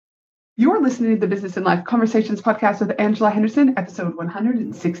You're listening to the Business and Life Conversations podcast with Angela Henderson, episode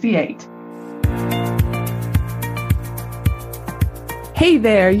 168. Hey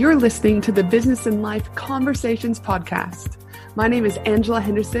there, you're listening to the Business and Life Conversations podcast. My name is Angela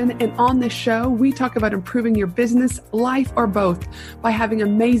Henderson, and on this show, we talk about improving your business, life, or both by having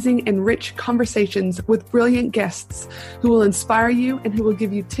amazing and rich conversations with brilliant guests who will inspire you and who will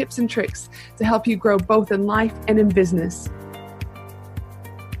give you tips and tricks to help you grow both in life and in business.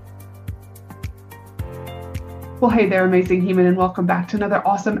 Well, hey there, amazing human, and welcome back to another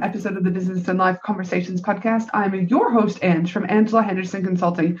awesome episode of the Business and Life Conversations podcast. I'm your host, Ange, from Angela Henderson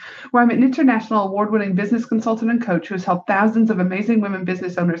Consulting, where I'm an international award-winning business consultant and coach who has helped thousands of amazing women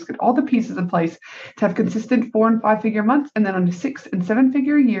business owners get all the pieces in place to have consistent 4- and 5-figure months and then on to 6- and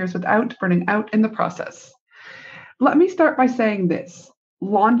 7-figure years without burning out in the process. Let me start by saying this.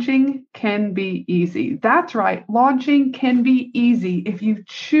 Launching can be easy. That's right. Launching can be easy if you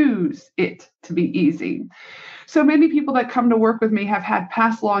choose it to be easy. So many people that come to work with me have had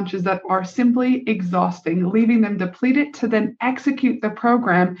past launches that are simply exhausting, leaving them depleted to then execute the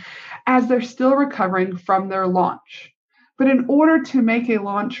program as they're still recovering from their launch. But in order to make a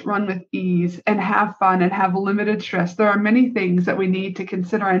launch run with ease and have fun and have limited stress, there are many things that we need to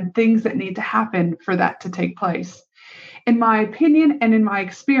consider and things that need to happen for that to take place. In my opinion and in my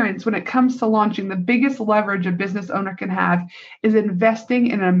experience, when it comes to launching, the biggest leverage a business owner can have is investing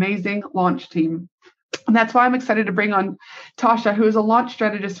in an amazing launch team. And that's why I'm excited to bring on Tasha, who is a launch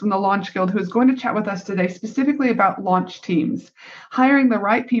strategist from the Launch Guild, who is going to chat with us today specifically about launch teams, hiring the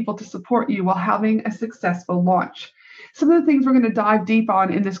right people to support you while having a successful launch. Some of the things we're going to dive deep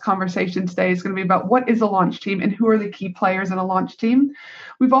on in this conversation today is going to be about what is a launch team and who are the key players in a launch team.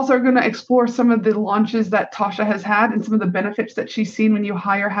 We've also going to explore some of the launches that Tasha has had and some of the benefits that she's seen when you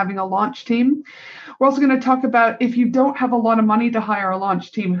hire having a launch team. We're also going to talk about if you don't have a lot of money to hire a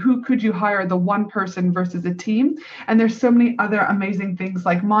launch team, who could you hire, the one person versus a team? And there's so many other amazing things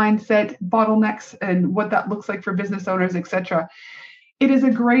like mindset, bottlenecks, and what that looks like for business owners, etc. It is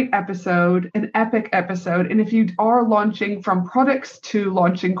a great episode, an epic episode. And if you are launching from products to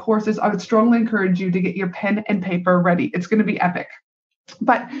launching courses, I would strongly encourage you to get your pen and paper ready. It's going to be epic.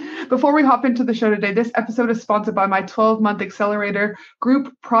 But before we hop into the show today, this episode is sponsored by my 12-month accelerator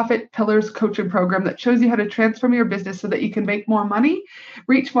group Profit Pillars coaching program that shows you how to transform your business so that you can make more money,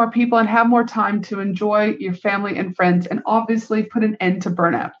 reach more people, and have more time to enjoy your family and friends, and obviously put an end to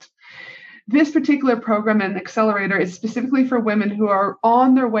burnout. This particular program and accelerator is specifically for women who are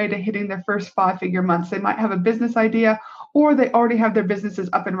on their way to hitting their first 5-figure months. They might have a business idea, or they already have their businesses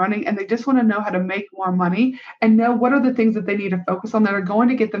up and running and they just want to know how to make more money and know what are the things that they need to focus on that are going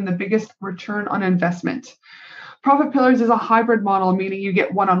to get them the biggest return on investment. Profit Pillars is a hybrid model, meaning you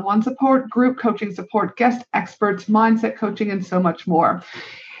get one-on-one support, group coaching support, guest experts, mindset coaching, and so much more.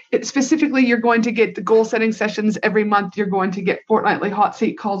 Specifically, you're going to get the goal setting sessions every month. You're going to get fortnightly hot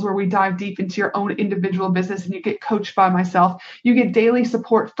seat calls where we dive deep into your own individual business and you get coached by myself. You get daily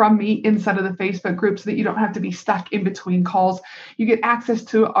support from me inside of the Facebook group so that you don't have to be stuck in between calls. You get access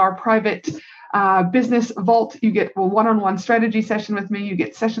to our private business vault. You get a one-on-one strategy session with me. You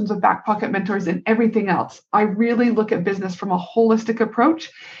get sessions with back pocket mentors and everything else. I really look at business from a holistic approach.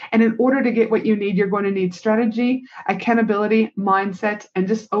 And in order to get what you need, you're going to need strategy, accountability, mindset, and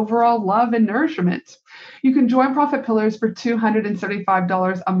just overall love and nourishment. You can join Profit Pillars for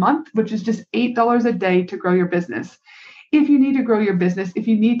 $275 a month, which is just $8 a day to grow your business. If you need to grow your business, if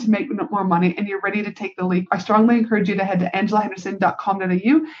you need to make more money and you're ready to take the leap, I strongly encourage you to head to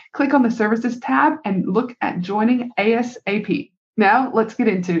angelahenderson.com.au, click on the services tab, and look at joining ASAP. Now, let's get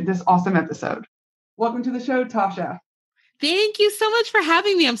into this awesome episode. Welcome to the show, Tasha. Thank you so much for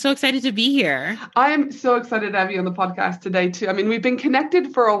having me. I'm so excited to be here. I am so excited to have you on the podcast today, too. I mean, we've been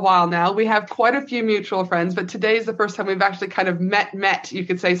connected for a while now. We have quite a few mutual friends, but today is the first time we've actually kind of met, you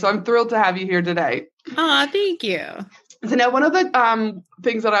could say. So I'm thrilled to have you here today. Oh, thank you. So now one of the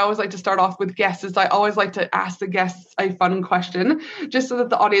things that I always like to start off with guests is I always like to ask the guests a fun question, just so that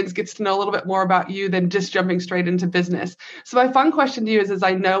the audience gets to know a little bit more about you than just jumping straight into business. So my fun question to you is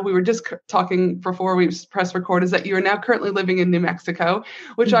I know we were just talking before we press record, is that you are now currently living in New Mexico,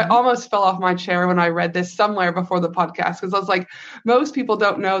 which I almost fell off my chair when I read this somewhere before the podcast, because I was like, most people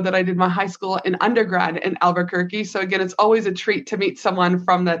don't know that I did my high school and undergrad in Albuquerque. So again, it's always a treat to meet someone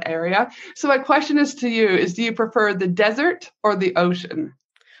from that area. So my question is to you is, do you prefer the desert or the ocean?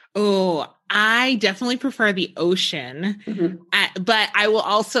 Oh, I definitely prefer the ocean, but I will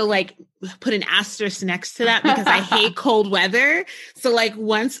also put an asterisk next to that because I hate cold weather. So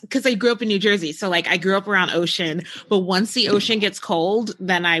because I grew up in New Jersey, so I grew up around ocean, but once the ocean gets cold,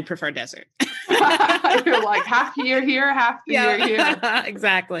 then I prefer desert. You're like half the year here, half the year here.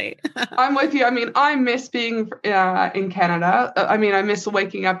 Exactly. I'm with you. I mean, I miss being in Canada. I mean, I miss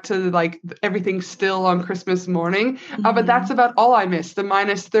waking up to like everything still on Christmas morning. But that's about all I miss. The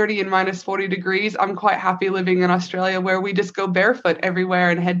minus 30 and minus 40 degrees. I'm quite happy living in Australia where we just go barefoot everywhere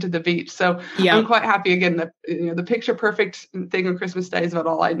and head to the beach. So I'm quite happy. Again, the picture perfect thing on Christmas Day is about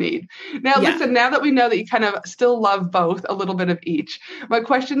all I need. Now, listen, now that we know that you kind of still love both, a little bit of each, my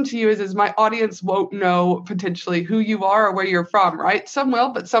question to you is my audience won't know potentially who you are or where you're from, right? Some will,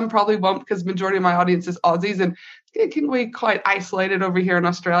 but some probably won't because majority of my audience is Aussies and it can be quite isolated over here in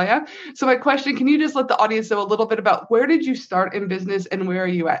Australia. So my question, can you just let the audience know a little bit about where did you start in business and where are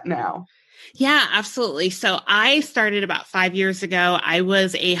you at now? Yeah, absolutely. So I started about 5 years ago. I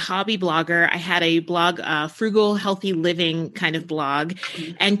was a hobby blogger. I had a blog, frugal, healthy living kind of blog,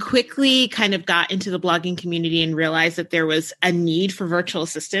 and quickly kind of got into the blogging community and realized that there was a need for virtual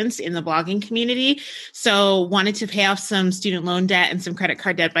assistants in the blogging community. So wanted to pay off some student loan debt and some credit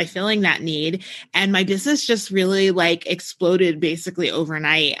card debt by filling that need. And my business just really like exploded basically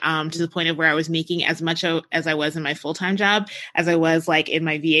overnight, to the point of where I was making as much as I was in my full-time job as I was like in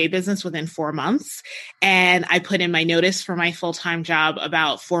my VA business within 4 months. And I put in my notice for my full-time job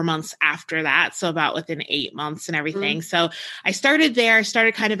about 4 months after that. So about within 8 months and everything. So I started there. I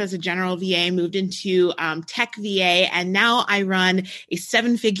started kind of as a general VA, moved into tech VA. And now I run a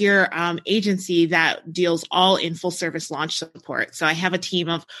 7-figure agency that deals all in full service launch support. So I have a team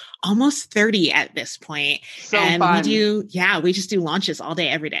of almost 30 at this point. So and fun. we just do launches all day,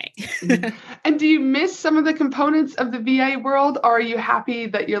 every day. And do you miss some of the components of the VA world? Or are you happy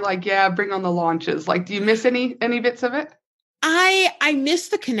that you're like, yeah, bring on the launches? Like, do you miss any bits of it? I miss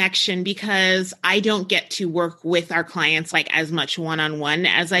the connection because I don't get to work with our clients like as much one-on-one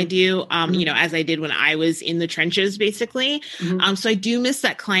as I do, as I did when I was in the trenches, basically. So I do miss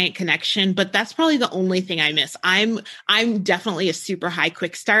that client connection, but that's probably the only thing I miss. I'm definitely a super high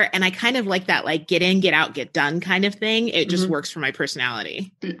quick start, and I kind of like that, like get in, get out, get done kind of thing. It just works for my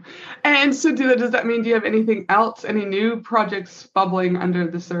personality. And so does that mean, do you have anything else, any new projects bubbling under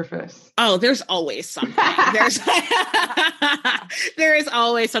the surface? Oh, there's always something. There is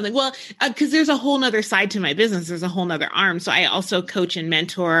always something. Well, because there's a whole nother side to my business. There's a whole nother arm. So I also coach and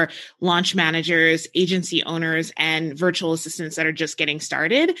mentor launch managers, agency owners, and virtual assistants that are just getting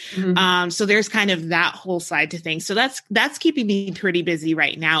started. So there's kind of that whole side to things. So that's keeping me pretty busy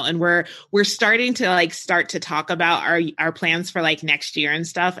right now. And we're starting to start to talk about our plans for like next year and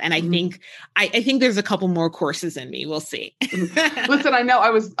stuff. And I think there's a couple more courses in me. We'll see. Listen, I know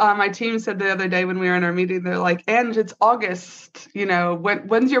I was, my team said the other day when we were in our meeting, they're like, and it's August,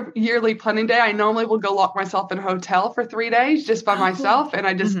 when's your yearly planning day? I normally will go lock myself in a hotel for 3 days just by myself. And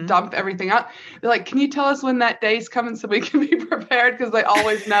I just dump everything out. They're like, can you tell us when that day's coming so we can be prepared? Because they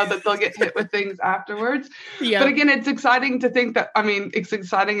always know that they'll get hit with things afterwards. But again, it's exciting to think that, it's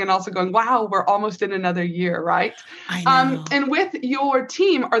exciting and also going, wow, we're almost in another year, right? I know. And with your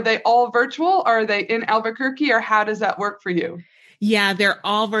team, are they all virtual? Are they in Albuquerque, or how does that work for you? Yeah, they're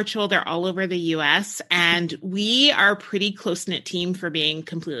all virtual. They're all over the US. And we are a pretty close-knit team for being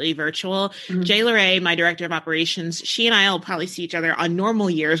completely virtual. Jay Larray, my director of operations, she and I will probably see each other on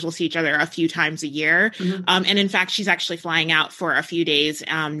normal years. We'll see each other a few times a year. And in fact, she's actually flying out for a few days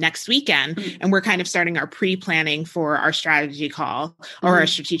next weekend. And we're kind of starting our pre-planning for our strategy call or our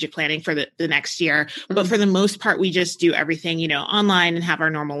strategic planning for the next year. But for the most part, we just do everything, online and have our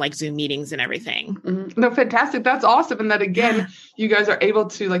normal like Zoom meetings and everything. No, fantastic. That's awesome. And that again, you guys are able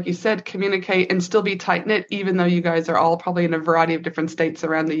to, like you said, communicate and still be tight-knit, even though you guys are all probably in a variety of different states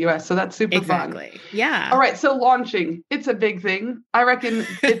around the U.S. So that's super fun. Yeah. All right. So launching, it's a big thing. I reckon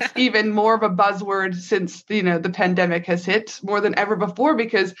it's even more of a buzzword since, the pandemic has hit more than ever before,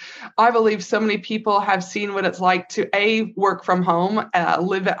 because I believe so many people have seen what it's like to work from home,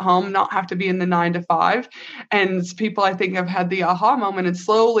 live at home, not have to be in the 9 to 5. And people, I think, have had the aha moment and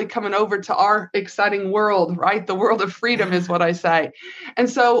slowly coming over to our exciting world, right? The world of freedom is what I say. And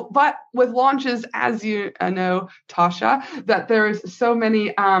so, but with launches, as you know, Tasha, that there's so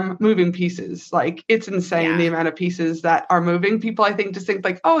many moving pieces. Like, it's insane the amount of pieces that are moving. People, I think, just think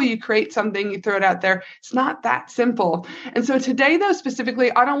like, oh, you create something, you throw it out there. It's not that simple. And so today, though,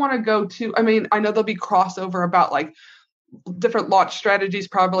 specifically, I don't want to go to, I know there'll be crossover about like different launch strategies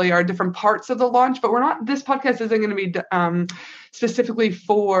probably are different parts of the launch, but this podcast isn't going to be specifically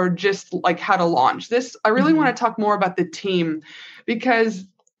for just like how to launch this. I really want to talk more about the team, because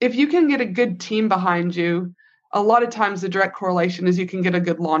if you can get a good team behind you, a lot of times the direct correlation is you can get a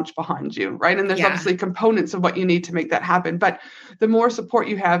good launch behind you, right? And there's obviously components of what you need to make that happen. But the more support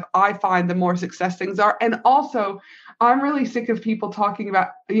you have, I find the more success things are. And also, I'm really sick of people talking about,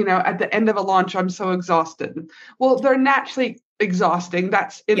 at the end of a launch, I'm so exhausted. Well, they're naturally exhausting.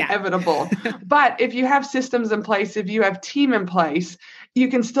 That's inevitable. Yeah. But if you have systems in place, if you have team in place, you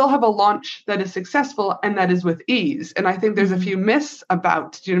can still have a launch that is successful and that is with ease. And I think there's a few myths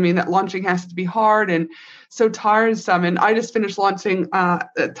about, do you know what I mean, that launching has to be hard and so tiresome. And I just finished launching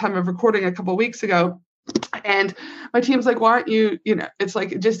at time of recording a couple of weeks ago. And my team's like, why aren't you, it's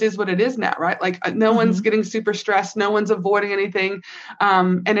like, it just is what it is now, right? Like no one's getting super stressed. No one's avoiding anything.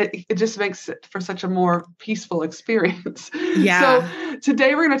 And it just makes it for such a more peaceful experience. Yeah. So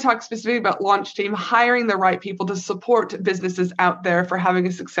today we're going to talk specifically about launch team, hiring the right people to support businesses out there for having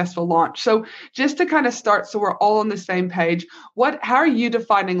a successful launch. So just to kind of start, so we're all on the same page, how are you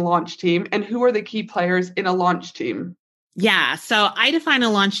defining launch team and who are the key players in a launch team? Yeah. So I define a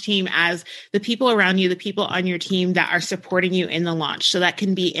launch team as the people around you, the people on your team that are supporting you in the launch. So that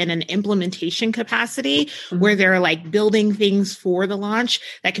can be in an implementation capacity where they're like building things for the launch.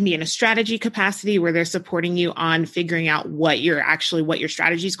 That can be in a strategy capacity where they're supporting you on figuring out what your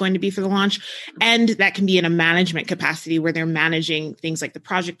strategy is going to be for the launch. And that can be in a management capacity where they're managing things like the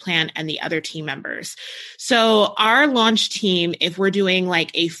project plan and the other team members. So our launch team, if we're doing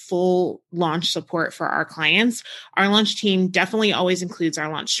like a full launch support for our clients, our launch team definitely always includes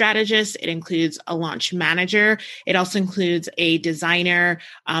our launch strategist. It includes a launch manager. It also includes a designer,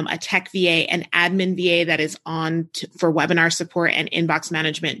 a tech VA, an admin VA that is on for webinar support and inbox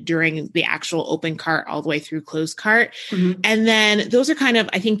management during the actual open cart all the way through closed cart. And then those are kind of,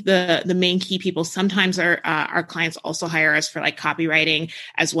 I think, the main key people. Sometimes our clients also hire us for like copywriting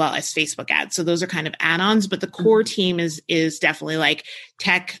as well as Facebook ads. So those are kind of add-ons, but the core team is definitely like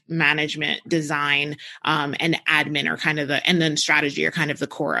tech, management, design, and admin are kind of and then strategy are kind of the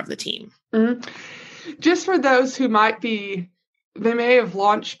core of the team. Just for those who they may have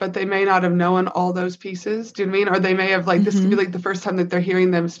launched, but they may not have known all those pieces. Do you know what I mean? Or they may have this could be like the first time that they're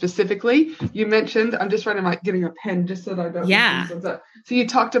hearing them specifically. You mentioned, I'm just getting a pen just so that I don't. Yeah. So you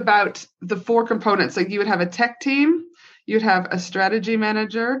talked about the 4 components. Like you would have a tech team, you would have a strategy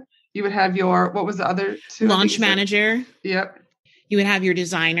manager, you would have what was the other 2? Launch manager. Yep. You would have your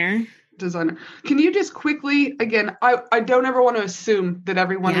designer. Can you just quickly, again, I don't ever want to assume that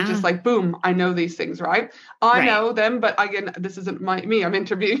everyone is just like, boom, I know these things, right? I know them, but again, this isn't me. I'm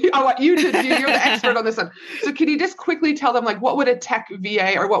interviewing you. I want you to do, you're the expert on this one. So can you just quickly tell them, like, what would a tech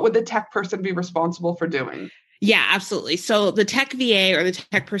VA or what would the tech person be responsible for doing? Yeah, absolutely. So the tech VA or the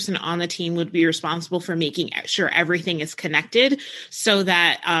tech person on the team would be responsible for making sure everything is connected so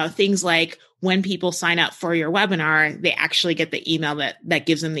that things like when people sign up for your webinar, they actually get the email that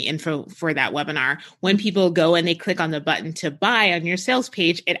gives them the info for that webinar. When people go and they click on the button to buy on your sales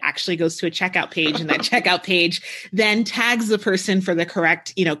page, it actually goes to a checkout page, and that checkout page then tags the person for the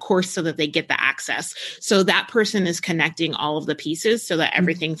correct, course so that they get the access. So that person is connecting all of the pieces so that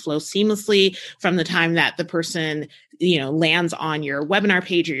everything flows seamlessly from the time that the person, lands on your webinar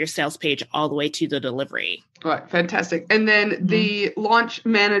page or your sales page all the way to the delivery. Right. Fantastic. And then the launch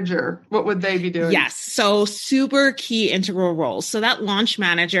manager, what would they be doing? Yes. So super key integral roles. So that launch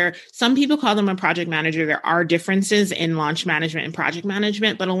manager, some people call them a project manager. There are differences in launch management and project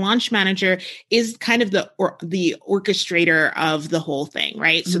management, but a launch manager is kind of the orchestrator of the whole thing,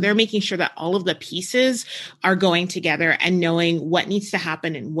 right? So they're making sure that all of the pieces are going together and knowing what needs to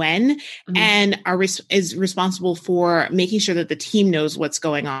happen and when, and is responsible for making sure that the team knows what's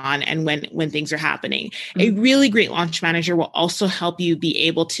going on and when things are happening. A really great launch manager will also help you be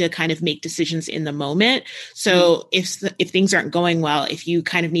able to kind of make decisions in the moment. So if things aren't going well, if you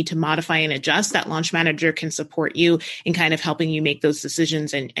kind of need to modify and adjust, that launch manager can support you in kind of helping you make those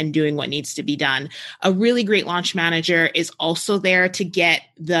decisions and doing what needs to be done. A really great launch manager is also there to get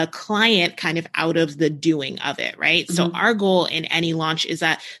the client kind of out of the doing of it, right? So our goal in any launch is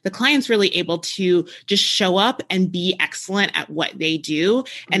that the client's really able to just show up and be excellent at what they do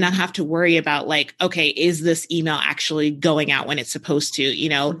and not have to worry about like, okay, is this email actually going out when it's supposed to,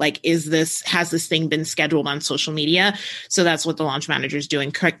 has this thing been scheduled on social media? So that's what the launch manager is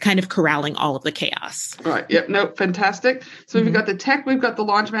doing, kind of corralling all of the chaos. Right. Yep. No, fantastic. So we've got the tech, we've got the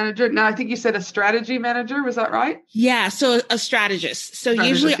launch manager. Now, I think you said a strategy manager. Was that right? Yeah. So a strategist. So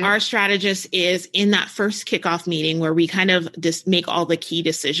usually our strategist is in that first kickoff meeting where we kind of just make all the key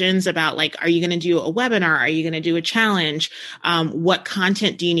decisions about like, are you going to do a webinar? Are you going to do a challenge? What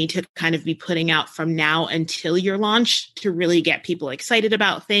content do you need to kind of be putting out from now until your launch to really get people excited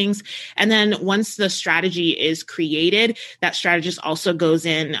about things? And then once the strategy is created, that strategist also goes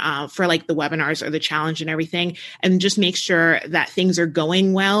in for like the webinars or the challenge and everything, and just makes sure that things are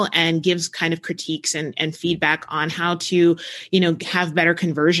going well and gives kind of critiques and feedback on how to, have better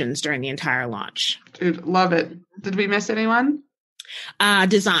conversions during the entire launch. Love it. Did we miss anyone?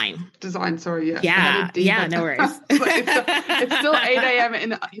 Design. Sorry. Yes. Yeah. No worries. it's still 8 a.m.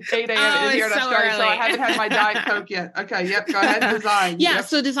 in here in Australia, so I haven't had my Diet Coke yet. Okay. Yep. Go ahead. Design. Yeah. Yep.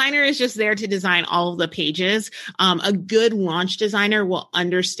 So designer is just there to design all of the pages. A good launch designer will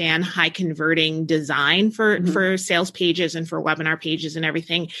understand high converting design for sales pages and for webinar pages and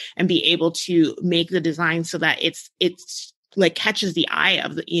everything, and be able to make the design so that it's like catches the eye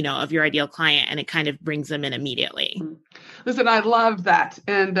of of your ideal client, and it kind of brings them in immediately. Listen, I love that.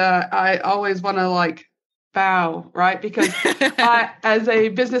 And I always want to bow, right? Because as a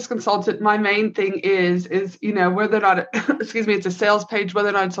business consultant, my main thing is, whether or not, it's a sales page, whether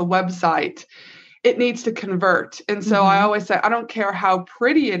or not it's a website, it needs to convert. And so I always say, I don't care how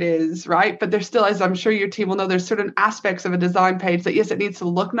pretty it is, right? But there's still, as I'm sure your team will know, there's certain aspects of a design page that, yes, it needs to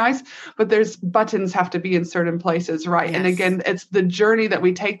look nice, but there's buttons have to be in certain places, right? Yes. And again, it's the journey that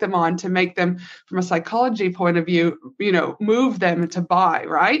we take them on to make them, from a psychology point of view, move them to buy,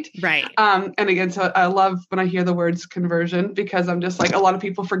 right? Right. And again, so I love when I hear the words conversion, because I'm just a lot of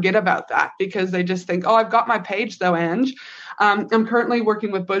people forget about that because they just think, oh, I've got my page though, Ange. I'm currently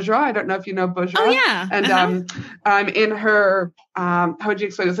working with Bujra. I don't know if you know Bujra. Oh, yeah. And I'm in her, how would you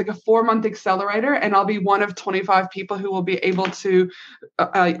explain it? It's like a 4-month accelerator, and I'll be one of 25 people who will be able to,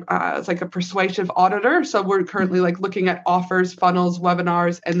 it's like a persuasive auditor. So we're currently looking at offers, funnels,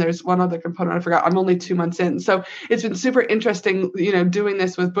 webinars, and there's one other component I forgot. I'm only 2 months in. So it's been super interesting, doing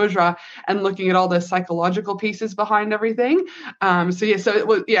this with Bujra and looking at all the psychological pieces behind everything. So it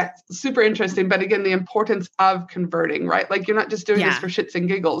was, super interesting. But again, the importance of converting, right? You're not just doing this for shits and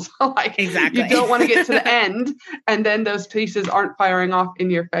giggles. Exactly. You don't want to get to the end and then those pieces aren't firing off in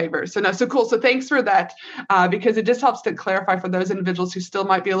your favor. So cool. So thanks for that, because it just helps to clarify for those individuals who still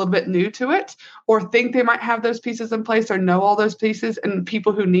might be a little bit new to it or think they might have those pieces in place or know all those pieces, and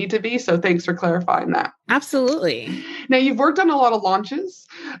people who need to be. So thanks for clarifying that. Absolutely. Now, you've worked on a lot of launches,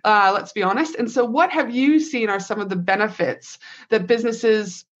 let's be honest. And so what have you seen are some of the benefits that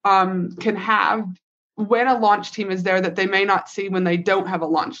businesses can have when a launch team is there that they may not see when they don't have a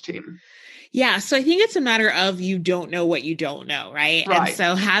launch team? Yeah. So I think it's a matter of you don't know what you don't know, right? And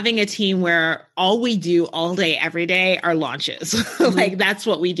so having a team where all we do all day, every day are launches, that's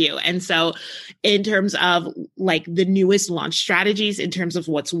what we do. And so in terms of the newest launch strategies, in terms of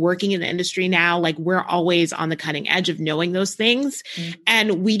what's working in the industry now, we're always on the cutting edge of knowing those things.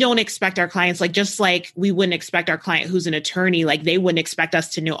 And we don't expect our clients, just like we wouldn't expect our client who's an attorney, they wouldn't expect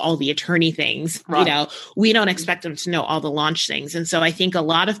us to know all the attorney things. Right. We don't expect them to know all the launch things. And so I think a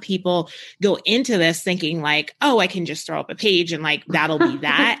lot of people go into this thinking oh, I can just throw up a page and that'll be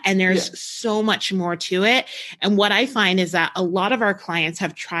that. And there's so much more to it. And what I find is that a lot of our clients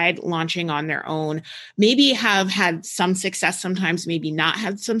have tried launching on their own, maybe have had some success, sometimes maybe not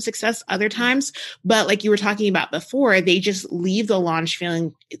had some success other times. But like you were talking about before, they just leave the launch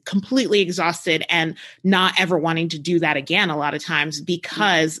feeling completely exhausted and not ever wanting to do that again a lot of times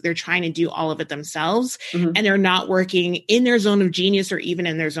because they're trying to do all of it themselves and they're not working in their zone of genius or even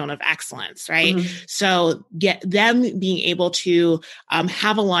in their zone of excellence. Right. So get them being able to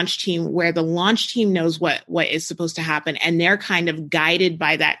have a launch team where the launch team knows what is supposed to happen and they're kind of guided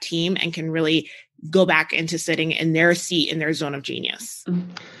by that team and can really go back into sitting in their seat in their zone of genius.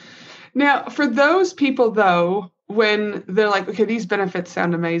 Now, for those people, though, when they're okay, these benefits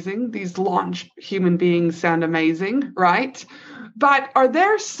sound amazing, these launch human beings sound amazing, right? But are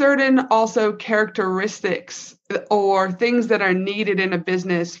there certain also characteristics or things that are needed in a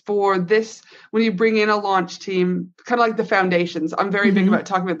business for this, when you bring in a launch team, kind of like the foundations? I'm very big about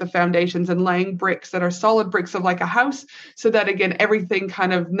talking about the foundations and laying bricks that are solid bricks of a house so that, again, everything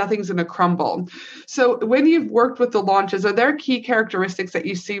nothing's going to crumble. So when you've worked with the launches, are there key characteristics that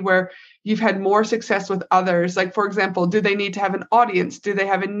you see where you've had more success with others? For example, do they need to have an audience? Do they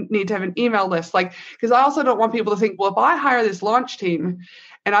need to have an email list? Because I also don't want people to think, well, if I hire this launch team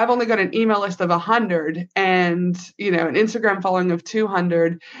and I've only got an email list of 100 and, an Instagram following of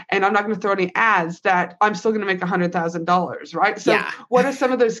 200, and I'm not going to throw any ads, that I'm still going to make $100,000, right? So what are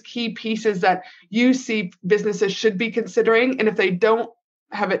some of those key pieces that you see businesses should be considering? And if they don't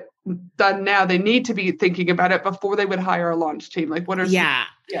have it done now, they need to be thinking about it before they would hire a launch team. What are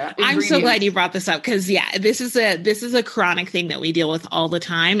I'm so glad you brought this up because this is a chronic thing that we deal with all the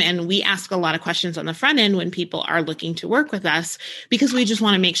time, and we ask a lot of questions on the front end when people are looking to work with us because we just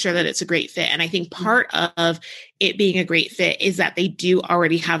want to make sure that it's a great fit. And I think part of it being a great fit is that they do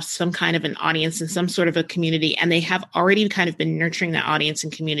already have some kind of an audience and some sort of a community, and they have already kind of been nurturing that audience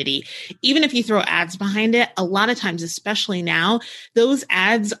and community. Even if you throw ads behind it, a lot of times, especially now, those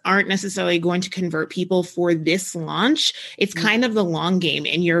ads aren't necessarily going to convert people for this launch. It's kind of the long game.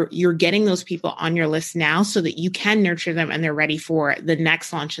 And you're getting those people on your list now so that you can nurture them and they're ready for the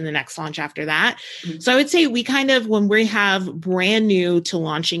next launch and the next launch after that. Mm-hmm. So I would say we kind of, when we have brand new to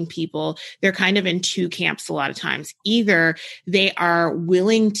launching people, they're kind of in two camps a lot of times. Either they are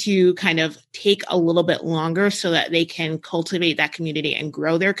willing to kind of take a little bit longer so that they can cultivate that community and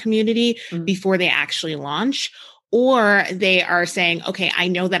grow their community before they actually launch. Or they are saying, okay, I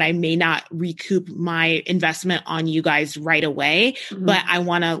know that I may not recoup my investment on you guys right away, but I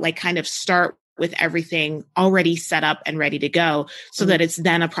want to like kind of start with everything already set up and ready to go so that it's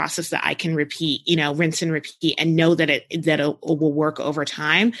then a process that I can repeat, rinse and repeat and know that it will work over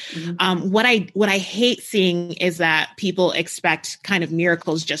time. What I hate seeing is that people expect kind of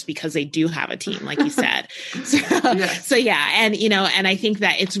miracles just because they do have a team, like you said. So yeah. And I think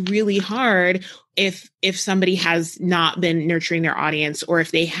that it's really hard if somebody has not been nurturing their audience, or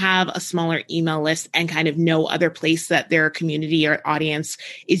if they have a smaller email list and kind of no other place that their community or audience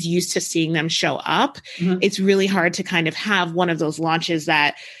is used to seeing them show up, it's really hard to kind of have one of those launches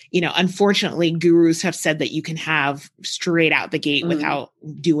that, unfortunately gurus have said that you can have straight out the gate without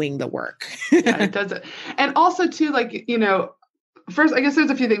doing the work. Yeah, it does it. And also too, like, first, I guess there's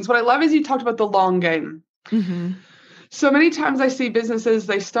a few things. What I love is you talked about the long game. So many times I see businesses,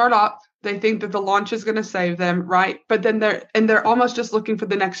 they start up, they think that the launch is going to save them, right? But then they're almost just looking for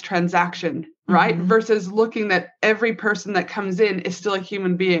the next transaction, right? Versus looking that every person that comes in is still a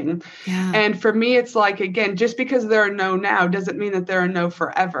human being. Yeah. And for me, it's like, again, just because there are no now doesn't mean that there are no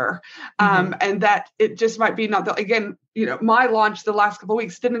forever. And that it just might be not again, my launch the last couple of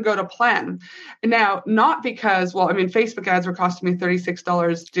weeks didn't go to plan. Now, not because, Facebook ads were costing me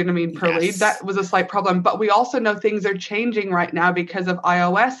 $36, per lead. That was a slight problem. But we also know things are changing right now because of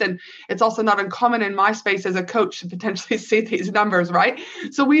iOS. And it's also not uncommon in my space as a coach to potentially see these numbers, right?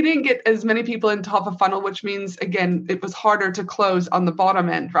 So we didn't get as many people in top of funnel, which means, again, it was harder to close on the bottom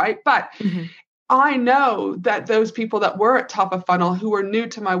end, right? But I know that those people that were at top of funnel who were new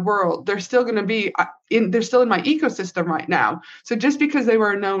to my world, they're still going to be they're still in my ecosystem right now. So just because they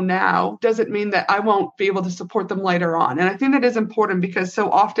were a no now doesn't mean that I won't be able to support them later on. And I think that is important because so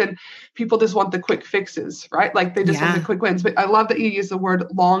often people just want the quick fixes, right? Like they just want the quick wins. But I love that you use the word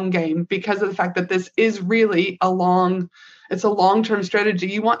long game because of the fact that this is really it's a long-term strategy.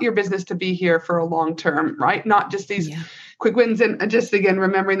 You want your business to be here for a long term, right? Not just these quick wins. And just, again,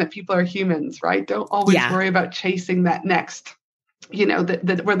 remembering that people are humans, right? Don't always worry about chasing that next,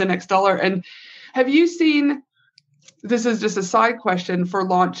 that we're the next dollar. And have you seen, this is just a side question for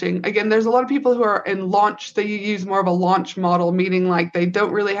launching. Again, there's a lot of people who are in launch, they use more of a launch model, meaning like they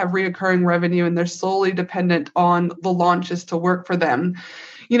don't really have reoccurring revenue and they're solely dependent on the launches to work for them.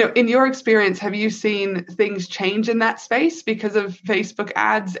 In your experience, have you seen things change in that space because of Facebook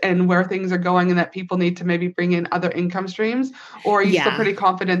ads and where things are going and that people need to maybe bring in other income streams? Or are you still pretty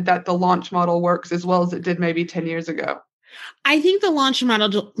confident that the launch model works as well as it did maybe 10 years ago? I think the launch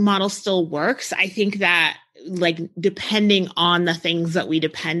model still works. I think that like depending on the things that we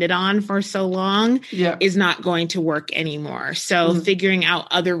depended on for so long is not going to work anymore. So figuring out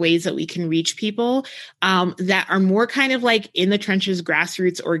other ways that we can reach people that are more kind of like in the trenches,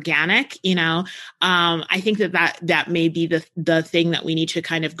 grassroots, organic, I think that may be the thing that we need to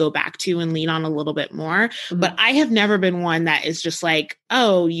kind of go back to and lean on a little bit more. But I have never been one that is just like,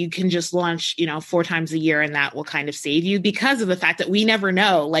 oh, you can just launch, 4 times a year and that will kind of save you, because of the fact that we never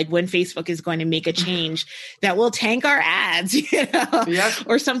know like when Facebook is going to make a change that will tank our ads,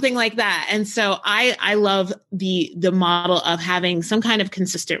 or something like that. And so I love the model of having some kind of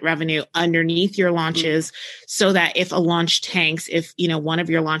consistent revenue underneath your launches so that if a launch tanks, if, one of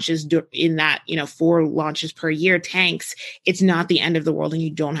your launches in that, 4 launches per year tanks, it's not the end of the world and you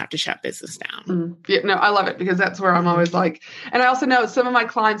don't have to shut business down. Yeah, no, I love it because that's where I'm always like, and I also know some of my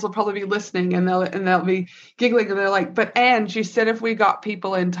clients will probably be listening and they'll be giggling and they're like, but Ange, you said if we got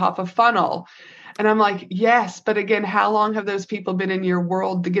people in top of funnel. And I'm like, yes, but again, how long have those people been in your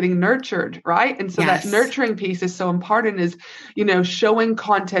world getting nurtured, right? And so that nurturing piece is so important, is, showing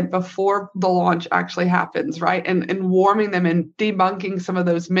content before the launch actually happens, right? And warming them and debunking some of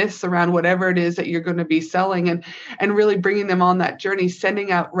those myths around whatever it is that you're going to be selling, and really bringing them on that journey,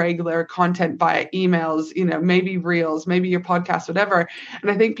 sending out regular content via emails, maybe reels, maybe your podcast, whatever. And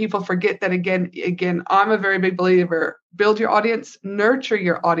I think people forget that again, I'm a very big believer, build your audience, nurture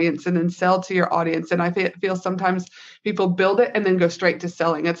your audience, and then sell to your audience. And I feel sometimes people build it and then go straight to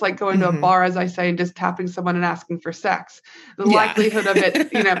selling. It's like going to a bar, as I say, and just tapping someone and asking for sex. The likelihood of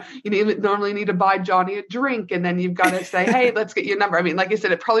it, you normally need to buy Johnny a drink, and then you've got to say, hey, let's get your number. I mean, like I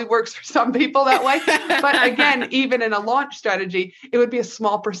said, it probably works for some people that way. But again, even in a launch strategy, it would be a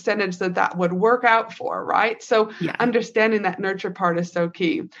small percentage that would work out for, right? So understanding that nurture part is so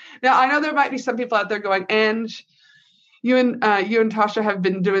key. Now, I know there might be some people out there going, Ange, you and Tasha have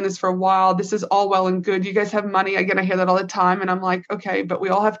been doing this for a while. This is all well and good. You guys have money. Again, I hear that all the time. And I'm like, okay, but we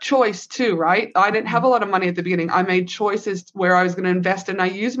all have choice too, right? I didn't have a lot of money at the beginning. I made choices where I was going to invest, and I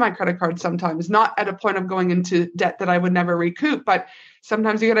use my credit card sometimes, not at a point of going into debt that I would never recoup, but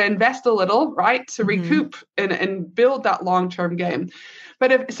sometimes you got to invest a little, right, to recoup and build that long-term game.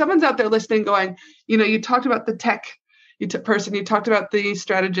 But if someone's out there listening going, you talked about the tech person, you talked about the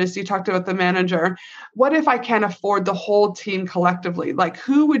strategist, you talked about the manager. What if I can't afford the whole team collectively? Like,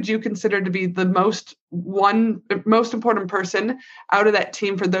 who would you consider to be the most important person out of that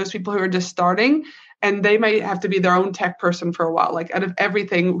team for those people who are just starting? And they may have to be their own tech person for a while. Like, out of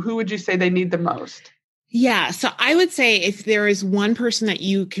everything, who would you say they need the most? Yeah. So I would say if there is one person that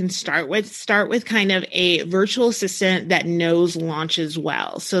you can start with kind of a virtual assistant that knows launches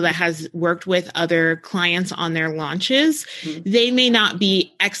well. So that has worked with other clients on their launches. They may not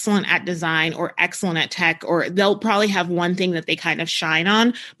be excellent at design or excellent at tech, or they'll probably have one thing that they kind of shine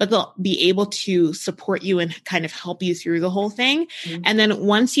on, but they'll be able to support you and kind of help you through the whole thing. And then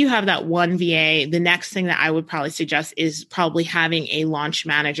once you have that one VA, the next thing that I would probably suggest is probably having a launch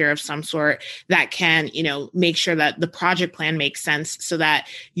manager of some sort that can, make sure that the project plan makes sense so that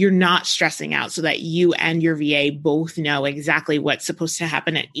you're not stressing out, so that you and your VA both know exactly what's supposed to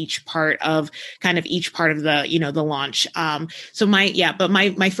happen at each part of the, the launch. So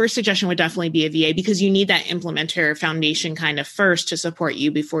my first suggestion would definitely be a VA, because you need that implementer foundation kind of first to support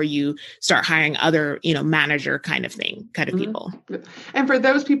you before you start hiring other, manager kind of people. And for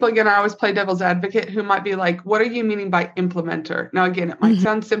those people, again, I always play devil's advocate, who might be like, what are you meaning by implementer? Now, again, it might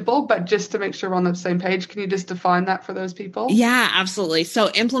sound simple, but just to make sure we're on the same page, can you just define that for those people? Yeah, absolutely. So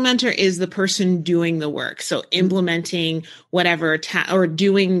implementer is the person doing the work. So implementing whatever or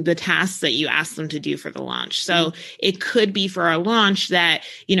doing the tasks that you ask them to do for the launch. So it could be for a launch that,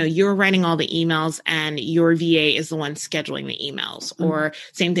 you're writing all the emails and your VA is the one scheduling the emails, or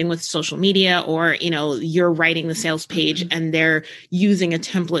same thing with social media, or, you're writing the sales page and they're using a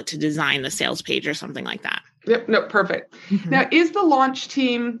template to design the sales page or something like that. Yep. No, perfect. Now, is the launch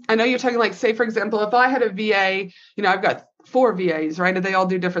team, I know you're talking like, say, for example, if I had a VA, I've got 4 VAs, right? And they all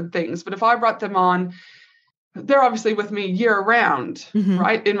do different things. But if I brought them on, they're obviously with me year round,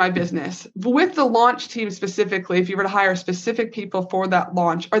 right, in my business. With the launch team specifically, if you were to hire specific people for that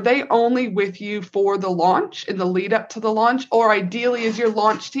launch, are they only with you for the launch in the lead up to the launch? Or ideally, is your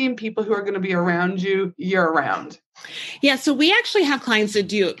launch team people who are going to be around you year round? Yeah. So we actually have clients that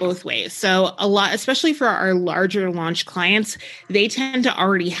do it both ways. So a lot, especially for our larger launch clients, they tend to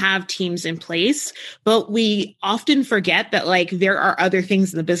already have teams in place, but we often forget that there are other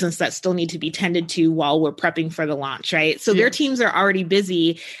things in the business that still need to be tended to while we're prepping for the launch, right? So their teams are already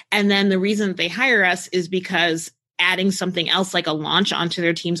busy. And then the reason that they hire us is because adding something else like a launch onto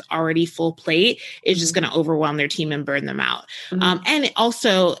their team's already full plate is just going to overwhelm their team and burn them out. And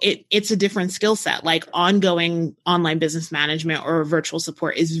also it's a different skill set. Like ongoing online business management or virtual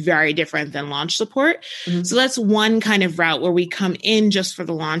support is very different than launch support. So that's one kind of route where we come in just for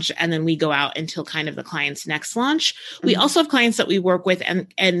the launch and then we go out until kind of the client's next launch. We also have clients that we work with,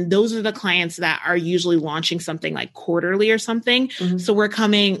 and those are the clients that are usually launching something like quarterly or something. So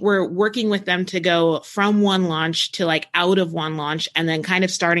we're working with them to go from one launch to out of one launch and then kind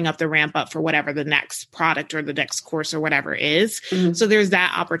of starting up the ramp up for whatever the next product or the next course or whatever is. So there's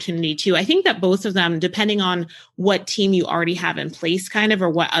that opportunity too. I think that both of them, depending on what team you already have in place kind of, or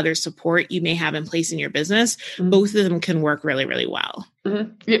what other support you may have in place in your business, both of them can work really, really well.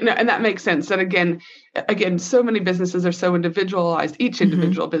 And that makes sense. That again, so many businesses are so individualized. Each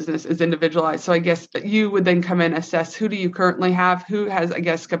individual business is individualized. So I guess you would then come in, assess who do you currently have, who has, I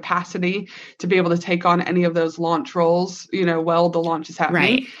guess, capacity to be able to take on any of those launch roles, while the launch is happening.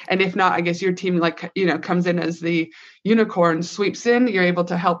 Right. And if not, I guess your team comes in as the unicorn, sweeps in, you're able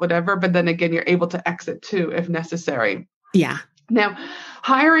to help whatever, but then again, you're able to exit too, if necessary. Yeah. Now,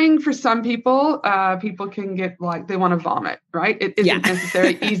 Hiring for some people, people can get like they want to vomit, right? It isn't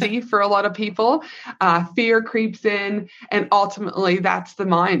necessarily easy for a lot of people. Fear creeps in, and ultimately that's the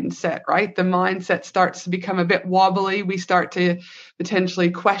mindset, right? The mindset starts to become a bit wobbly. We start to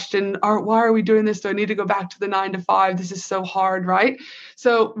potentially question, why are we doing this? Do I need to go back to the 9 to 5? This is so hard, right?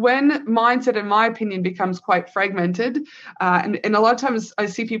 So when mindset, in my opinion, becomes quite fragmented, and a lot of times I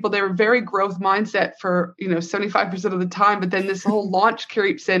see people, they're very growth mindset for 75% of the time, but then this whole launch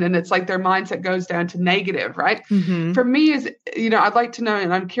creeps in, and it's like their mindset goes down to negative, right? Mm-hmm. For me, I'd like to know,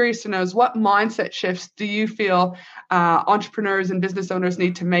 and I'm curious to know, is what mindset shifts do you feel entrepreneurs and business owners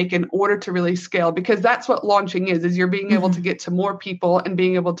need to make in order to really scale? Because that's what launching is you're being able to get to more people and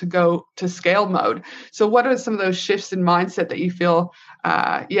being able to go to scale mode. So what are some of those shifts in mindset that you feel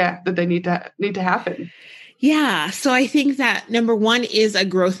that they need to happen? Yeah. So I think that number one is a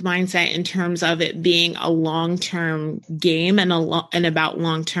growth mindset in terms of it being a long-term game and about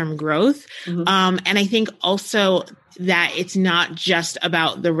long-term growth. Mm-hmm. And I think also that it's not just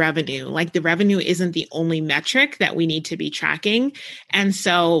about the revenue. Like the revenue isn't the only metric that we need to be tracking. And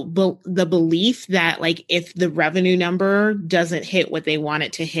so the belief that like if the revenue number doesn't hit what they want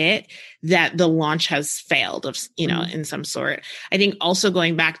it to hit, that the launch has failed in some sort. I think also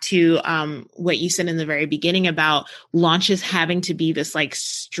going back to what you said in the very beginning about launches having to be this like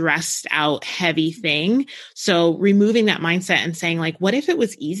stressed out heavy thing. So removing that mindset and saying like, what if it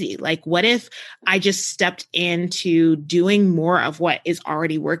was easy? Like, what if I just stepped into doing more of what is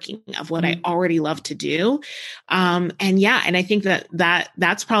already working, of what I already love to do. And I think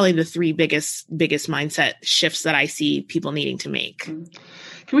that's probably the three biggest mindset shifts that I see people needing to make.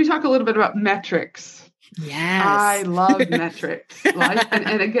 Can we talk a little bit about metrics? Yes. I love metrics. Right?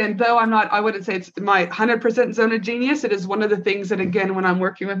 And again, though I wouldn't say it's my 100% zone of genius. It is one of the things that, again, when I'm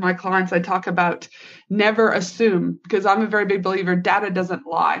working with my clients, I talk about never assume, because I'm a very big believer, data doesn't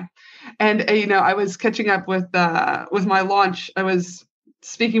lie. And, I was catching up with my launch. I was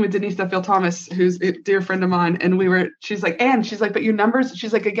speaking with Denise Duffield Thomas, who's a dear friend of mine. And she's like, but your numbers,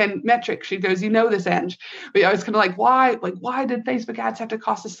 she's like, again, metrics. She goes, this, Ange. But I was kind of like, why did Facebook ads have to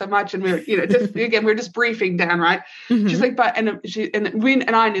cost us so much? And we were, we're just briefing down, right? Mm-hmm. She's like,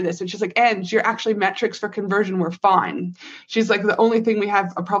 and I knew this. And she's like, Ange, your actually metrics for conversion were fine. She's like, the only thing we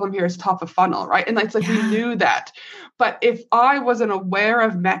have a problem here is top of funnel, right? And it's like, we knew that. But if I wasn't aware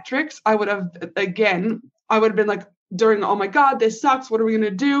of metrics, I would have been like, oh my God, this sucks. What are we going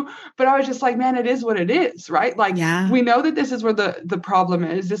to do? But I was just like, man, it is what it is, right? Like, we know that this is where the problem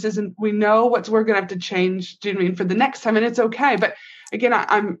is. We know we're going to have to change, do you know what I mean, for the next time, and it's okay. But again,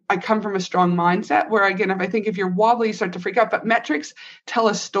 I come from a strong mindset where, again, if you're wobbly, you start to freak out. But metrics tell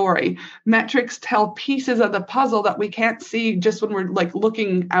a story. Metrics tell pieces of the puzzle that we can't see just when we're like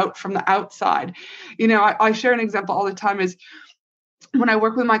looking out from the outside. I share an example all the time is, when I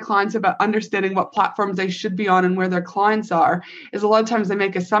work with my clients about understanding what platforms they should be on and where their clients are, is a lot of times they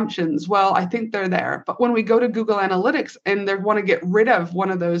make assumptions. Well, I think they're there. But when we go to Google Analytics and they want to get rid of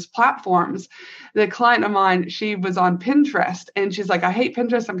one of those platforms, the client of mine, she was on Pinterest and she's like, I hate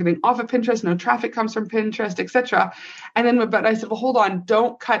Pinterest. I'm getting off of Pinterest. No traffic comes from Pinterest, etc. But I said, well, hold on,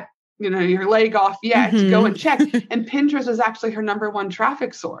 don't cut your leg off yet, go and check. And Pinterest was actually her number one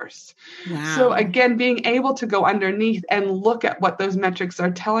traffic source. Wow. So again, being able to go underneath and look at what those metrics are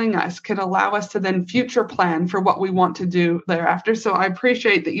telling us can allow us to then future plan for what we want to do thereafter. So I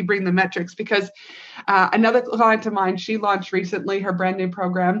appreciate that you bring the metrics, because another client of mine, she launched recently her brand new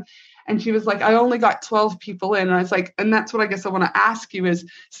program. And she was like, I only got 12 people in. And I was like, and that's what I guess I want to ask you is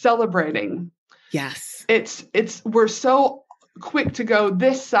celebrating. Yes. We're so quick to go,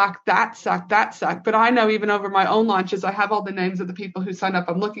 this sucked, that sucked, that sucked. But I know even over my own launches, I have all the names of the people who signed up.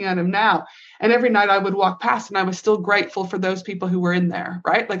 I'm looking at them now. And every night I would walk past and I was still grateful for those people who were in there,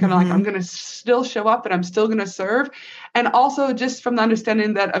 right? Like, I'm going to still show up and I'm still going to serve. And also just from the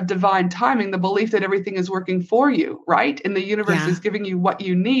understanding that of divine timing, the belief that everything is working for you, right? And the universe is giving you what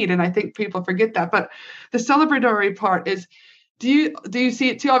you need. And I think people forget that. But the celebratory part is, do you see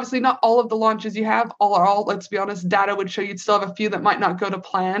it too? Obviously, not all of the launches you have, all, let's be honest, data would show you'd still have a few that might not go to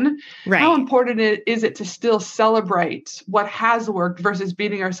plan. Right. How important is it to still celebrate what has worked versus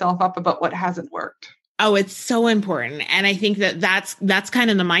beating ourselves up about what hasn't worked? Oh, it's so important. And I think that's kind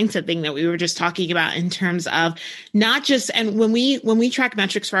of the mindset thing that we were just talking about in terms of not just, and when we track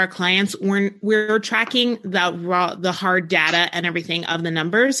metrics for our clients, we're tracking the hard data and everything of the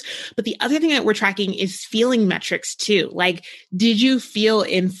numbers. But the other thing that we're tracking is feeling metrics too. Like, did you feel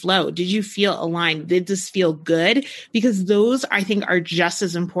in flow? Did you feel aligned? Did this feel good? Because those, I think, are just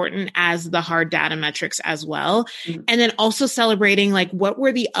as important as the hard data metrics as well. Mm-hmm. And then also celebrating, like, what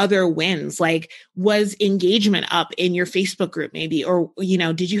were the other wins? Like, was was engagement up in your Facebook group maybe? Or,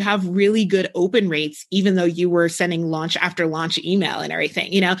 did you have really good open rates, even though you were sending launch after launch email and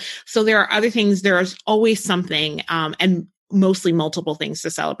everything, So there are other things, there's always something, and mostly multiple things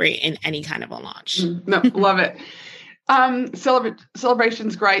to celebrate in any kind of a launch. No, love it.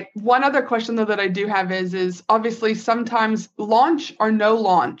 Celebration's great. One other question though that I do have is obviously sometimes launch or no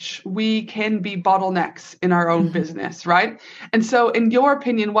launch, we can be bottlenecks in our own business, right? And so in your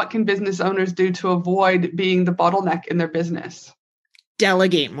opinion, what can business owners do to avoid being the bottleneck in their business?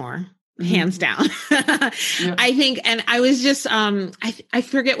 Delegate more. Hands down. Yeah. I think, and I was just, I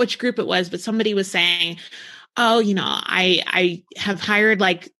forget which group it was, but somebody was saying, oh, I have hired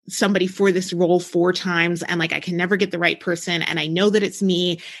like somebody for this role 4 times and like I can never get the right person, and I know that it's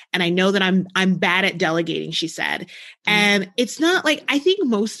me, and I know that I'm bad at delegating, she said. And it's not like, I think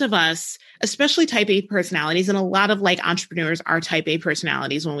most of us, especially type A personalities, and a lot of like entrepreneurs are type A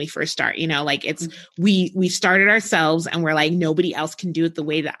personalities when we first start, like it's, we started ourselves and we're like, nobody else can do it the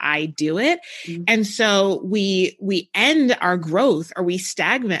way that I do it. And so we end our growth, or we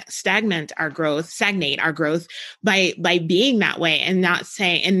stagnate our growth by being that way,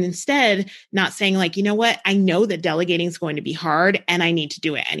 and instead not saying like, you know what, I know that delegating is going to be hard and I need to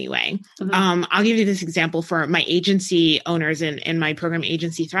do it anyway. I'll give you this example for my agency owners in my program,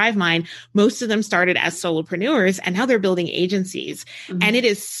 Agency Thrive Mind. Most of them started as solopreneurs and now they're building agencies. And it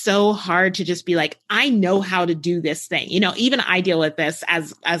is so hard to just be like, I know how to do this thing. Even I deal with this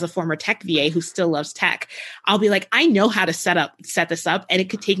as a former tech VA who still loves tech. I'll be like, I know how to set this up, and it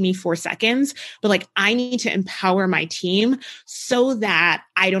could take me 4 seconds, but like, I need to empower my team so that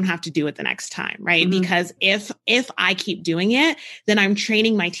I don't have to do it the next time. Right. Because if I keep doing it, then I'm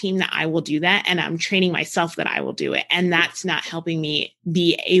training my team that I will do that. And I'm training myself that I will do it. And that's not helping me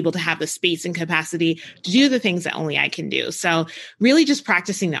be able to have the space and capacity to do the things that only I can do. So really just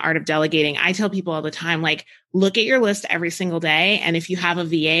practicing the art of delegating. I tell people all the time, like, look at your list every single day. And if you have a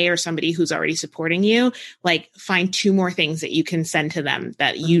VA or somebody who's already supporting you, like, find 2 more things that you can send to them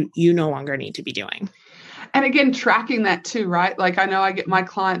that you no longer need to be doing. And again, tracking that too, right? Like, I know I get my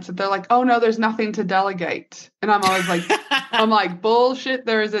clients that they're like, oh no, there's nothing to delegate. And I'm always like, I'm like, bullshit,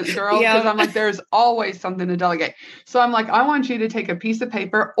 there isn't, girl. Because I'm like, there's always something to delegate. So I'm like, I want you to take a piece of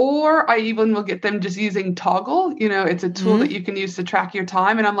paper, or I even will get them just using Toggle. It's a tool that you can use to track your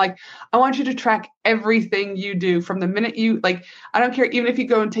time. And I'm like, I want you to track everything you do from the minute I don't care, even if you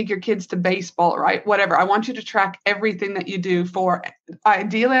go and take your kids to baseball, right? Whatever. I want you to track everything that you do for,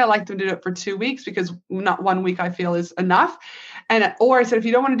 ideally, I like them to do it for 2 weeks, because not 1 week I feel is enough. Or I said, if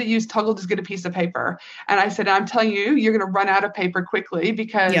you don't want to use Toggle, just get a piece of paper. And I said, I'm telling you, you're going to run out of paper quickly,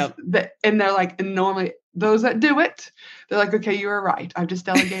 because, and they're like, and normally those that do it, they're like, okay, you were right. I've just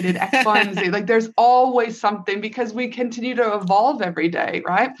delegated X, Y, and Z. Like, there's always something, because we continue to evolve every day,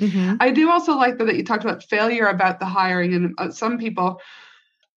 right? I do also like that you talked about failure about the hiring. And some people,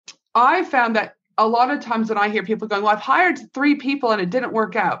 I found that a lot of times when I hear people going, well, I've hired 3 people and it didn't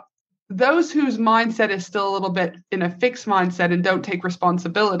work out. Those whose mindset is still a little bit in a fixed mindset and don't take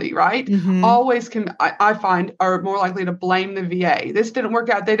responsibility, right? Always can, I find, are more likely to blame the VA. This didn't work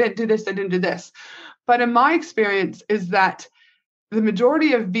out. They didn't do this. They didn't do this. But in my experience is that the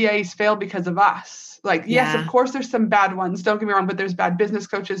majority of VAs fail because of us. Like, yes, of course, there's some bad ones. Don't get me wrong, but there's bad business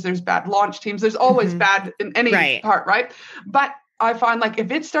coaches. There's bad launch teams. There's always bad in any part, right? But I find, like, if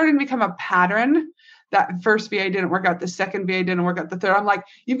it's starting to become a pattern, that first VA didn't work out, the second VA didn't work out, the third, I'm like,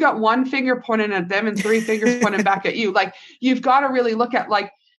 you've got 1 finger pointing at them and 3 fingers pointing back at you. Like, you've got to really look at,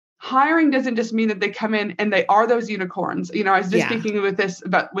 like, hiring doesn't just mean that they come in and they are those unicorns. I was just speaking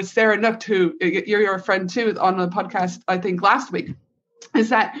with Sarah Nook, who you're your friend too, on the podcast, I think last week, is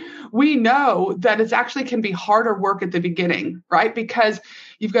that we know that it actually can be harder work at the beginning, right? Because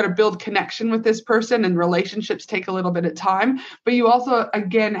you've got to build connection with this person, and relationships take a little bit of time, but you also,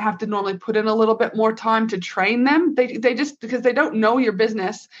 again, have to normally put in a little bit more time to train them. They just, because they don't know your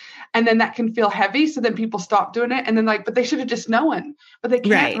business, and then that can feel heavy. So then people stop doing it, and then but they should have just known, but they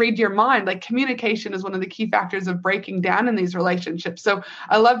can't read your mind. Like, communication is one of the key factors of breaking down in these relationships. So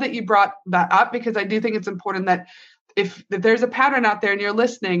I love that you brought that up, because I do think it's important that if there's a pattern out there and you're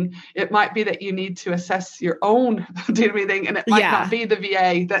listening, it might be that you need to assess your own thing, and it might not be the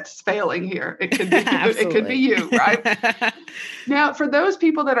VA that's failing here. It could be it could be you, right? Now, for those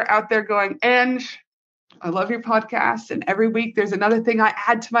people that are out there going, and I love your podcast, and every week there's another thing I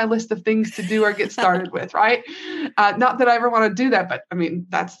add to my list of things to do or get started with, right? Not that I ever want to do that, but I mean,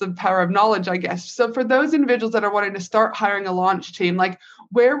 that's the power of knowledge, I guess. So for those individuals that are wanting to start hiring a launch team, like,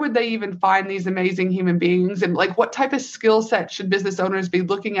 where would they even find these amazing human beings? And like, what type of skill set should business owners be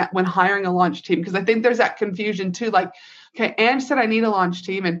looking at when hiring a launch team? Because I think there's that confusion too. Like, okay, Ange said I need a launch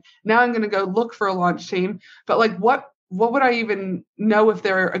team, and now I'm going to go look for a launch team. But like, what would I even know if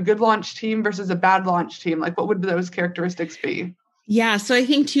they're a good launch team versus a bad launch team? Like, what would those characteristics be? Yeah. So I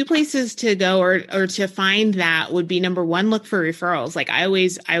think two places to go or to find that would be number one, look for referrals. Like I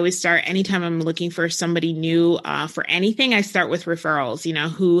always start anytime I'm looking for somebody new for anything, I start with referrals,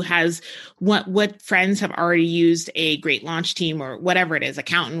 who has what friends have already used a great launch team or whatever it is,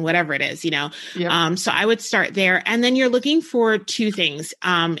 accountant, whatever it is, Yep. So I would start there. And then you're looking for two things,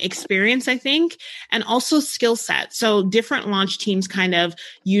 experience, I think, and also skill set. So different launch teams kind of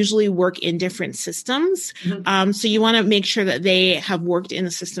usually work in different systems. Mm-hmm. So you want to make sure that they have worked in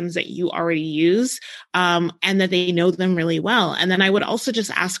the systems that you already use, and that they know them really well. And then I would also just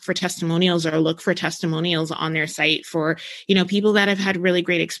ask for testimonials or look for testimonials on their site for, people that have had really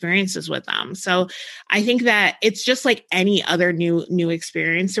great experiences with them. So I think that it's just like any other new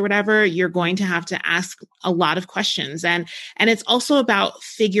experience or whatever, you're going to have to ask a lot of questions. And it's also about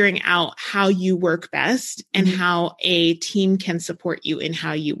figuring out how you work best and mm-hmm. how a team can support you in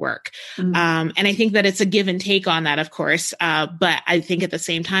how you work. Mm-hmm. And I think that it's a give and take on that, of course. But I think at the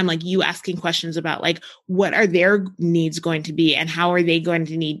same time, like you asking questions about like, what are their needs going to be and how are they going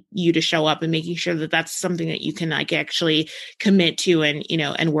to need you to show up, and making sure that that's something that you can like actually commit to and,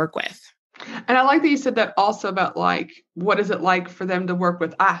 and work with. And I like that you said that also about like, what is it like for them to work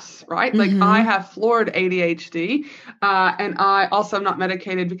with us, right? Mm-hmm. Like I have floored ADHD, and I also am not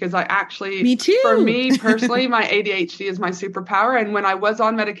medicated because I actually, me too. For me personally, my ADHD is my superpower. And when I was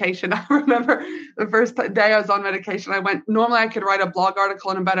on medication, I remember the first day I was on medication, normally I could write a blog article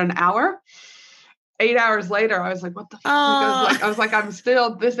in about an hour. 8 hours later, I was like, what the fuck? I was like,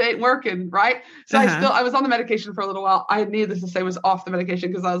 this ain't working, right? So I was on the medication for a little while. I needless to say was off the medication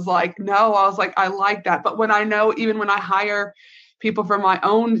because I was like, I like that. But even when I hire people from my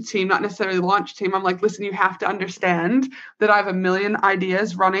own team, not necessarily the launch team, I'm like, listen, you have to understand that I have a million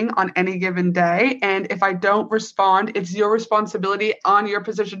ideas running on any given day. And if I don't respond, it's your responsibility on your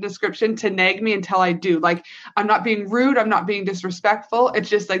position description to nag me until I do. Like, I'm not being rude. I'm not being disrespectful. It's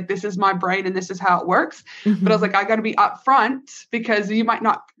just like, this is my brain and this is how it works. Mm-hmm. But I was like, I got to be upfront because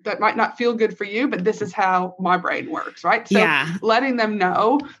that might not feel good for you, but this is how my brain works, right? So letting them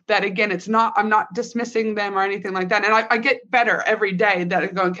know that, again, I'm not dismissing them or anything like that. And I get better every day that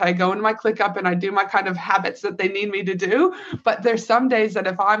I go into my ClickUp and I do my kind of habits that they need me to do. But there's some days that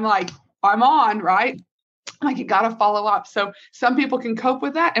if I'm like, I'm on, right? Like, you got to follow up. So some people can cope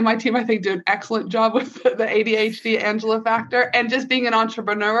with that. And my team, I think, do an excellent job with the ADHD Angela factor and just being an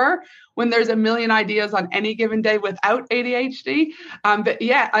entrepreneur when there's a million ideas on any given day without ADHD. But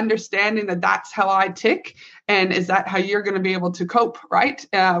yeah, understanding that that's how I tick. And is that how you're going to be able to cope, right?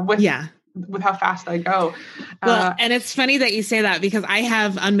 With how fast I go. Well, and it's funny that you say that because I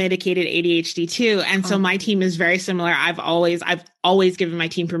have unmedicated ADHD too. And so my team is very similar. I've always given my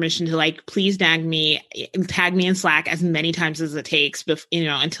team permission to like, please tag me in Slack as many times as it takes,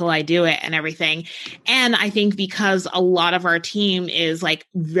 until I do it and everything. And I think because a lot of our team is like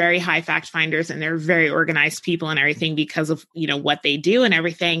very high fact finders and they're very organized people and everything because of, what they do and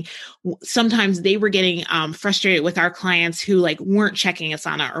everything. Sometimes they were getting frustrated with our clients who like weren't checking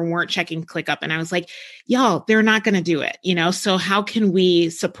Asana or weren't checking ClickUp. And I was like, y'all, they're not going to do it, so how can we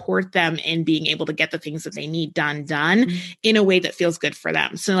support them in being able to get the things that they need done mm-hmm. in a way that feels good for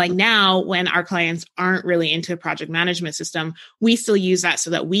them? So like now when our clients aren't really into a project management system, we still use that so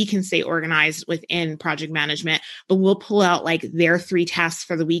that we can stay organized within project management, but we'll pull out like their 3 tasks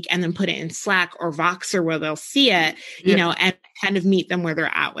for the week and then put it in Slack or Voxer where they'll see it, and kind of meet them where they're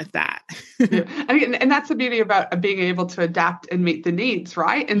at with that. And that's the beauty about being able to adapt and meet the needs,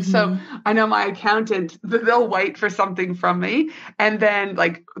 right? And mm-hmm. so I know my accountant, they'll wait for something from me. And then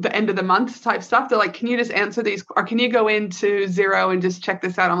like the end of the month type stuff, they're like, can you just answer these? Or can you go into Xero and just check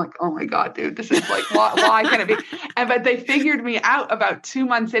this out? I'm like, oh my God, dude, this is like, why can it be? But they figured me out about 2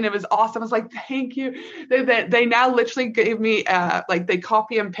 months in. It was awesome. I was like, thank you. They now literally gave me, they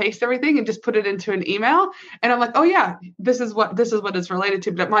copy and paste everything and just put it into an email. And I'm like, oh yeah, this is what it's related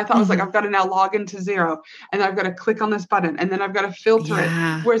to. But my thought was like, I've got to now log into Xero and I've got to click on this button and then I've got to filter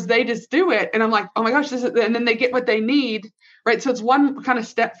it. Whereas they just do it. And I'm like, oh my gosh, and then they get what they need. Right. So it's one kind of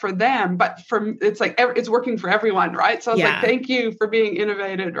step for them, but it's like, it's working for everyone. Right. So I was like, thank you for being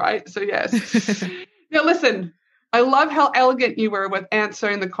innovative. Right. So yes. Now, listen, I love how elegant you were with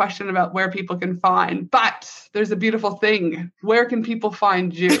answering the question about where people can find, but there's a beautiful thing. Where can people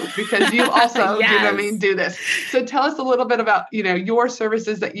find you? Because you also, do this. So tell us a little bit about, your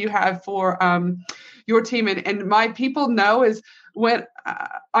services that you have for your team. And my people know is when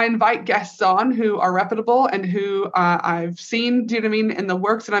I invite guests on who are reputable and who I've seen, do you know what I mean, in the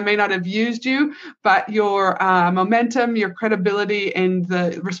works, and I may not have used you, but your momentum, your credibility, and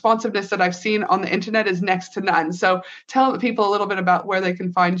the responsiveness that I've seen on the internet is next to none. So tell people a little bit about where they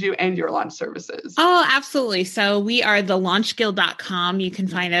can find you and your launch services. Oh, absolutely. So we are thelaunchguild.com. You can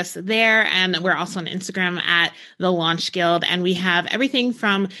find us there. And we're also on Instagram at The Launch Guild. And we have everything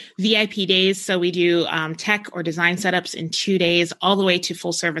from VIP days. So we do tech or design setups in 2 days, all the way to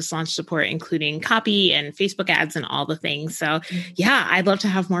full service launch support, including copy and Facebook ads and all the things. So yeah, I'd love to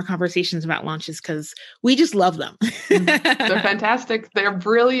have more conversations about launches because we just love them. They're fantastic. They're a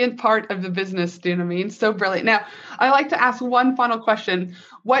brilliant part of the business. Do you know what I mean? So brilliant. Now, I like to ask one final question.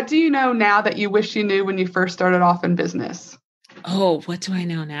 What do you know now that you wish you knew when you first started off in business? Oh, what do I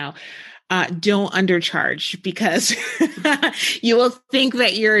know now? Don't undercharge, because you will think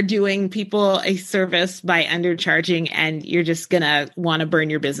that you're doing people a service by undercharging, and you're just going to want to burn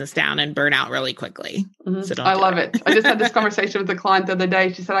your business down and burn out really quickly. Mm-hmm. So I love it. I just had this conversation with a client the other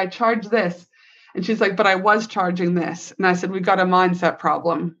day. She said, I charge this. And she's like, but I was charging this. And I said, we've got a mindset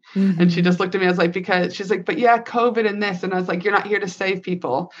problem. Mm-hmm. And she just looked at me. I was like, because she's like, but yeah, COVID and this. And I was like, you're not here to save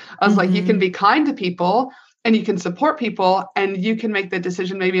people. I was like, you can be kind to people and you can support people, and you can make the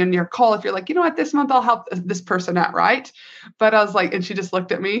decision maybe on your call. If you're like, you know what, this month I'll help this person out. Right. But I was like, and she just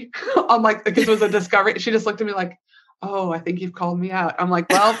looked at me. I'm like, because it was a discovery. She just looked at me like, oh, I think you've called me out. I'm like,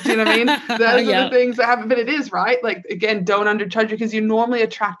 well, do you know what I mean? Those are the things that happen, but it is, right? Like, again, don't undercharge, because you're normally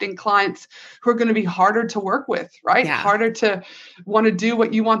attracting clients who are going to be harder to work with, right? Yeah. Harder to want to do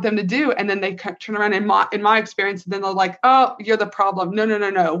what you want them to do. And then they turn around in my experience, and then they're like, oh, you're the problem.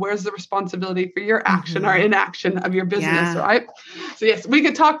 No. Where's the responsibility for your action or inaction of your business, right? So yes, we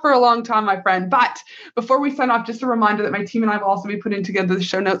could talk for a long time, my friend. But before we sign off, just a reminder that my team and I will also be putting together the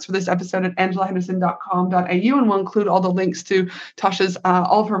show notes for this episode at angelahenderson.com.au, and we'll include all the links to Tasha's,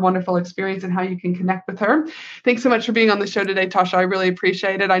 all of her wonderful experience and how you can connect with her. Thanks so much for being on the show today, Tasha. I really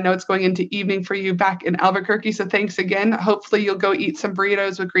appreciate it. I know it's going into evening for you back in Albuquerque, so thanks again. Hopefully you'll go eat some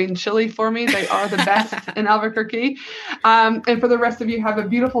burritos with green chili for me. They are the best in Albuquerque. And for the rest of you, have a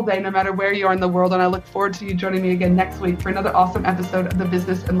beautiful day, no matter where you are in the world. And I look forward to you joining me again next week for another awesome episode of the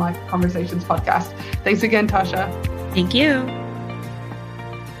Business and Life Conversations podcast. Thanks again, Tasha. Thank you.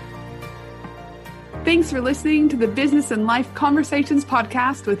 Thanks for listening to the Business and Life Conversations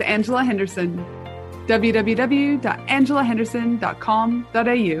podcast with Angela Henderson.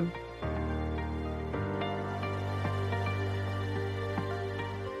 www.angelahenderson.com.au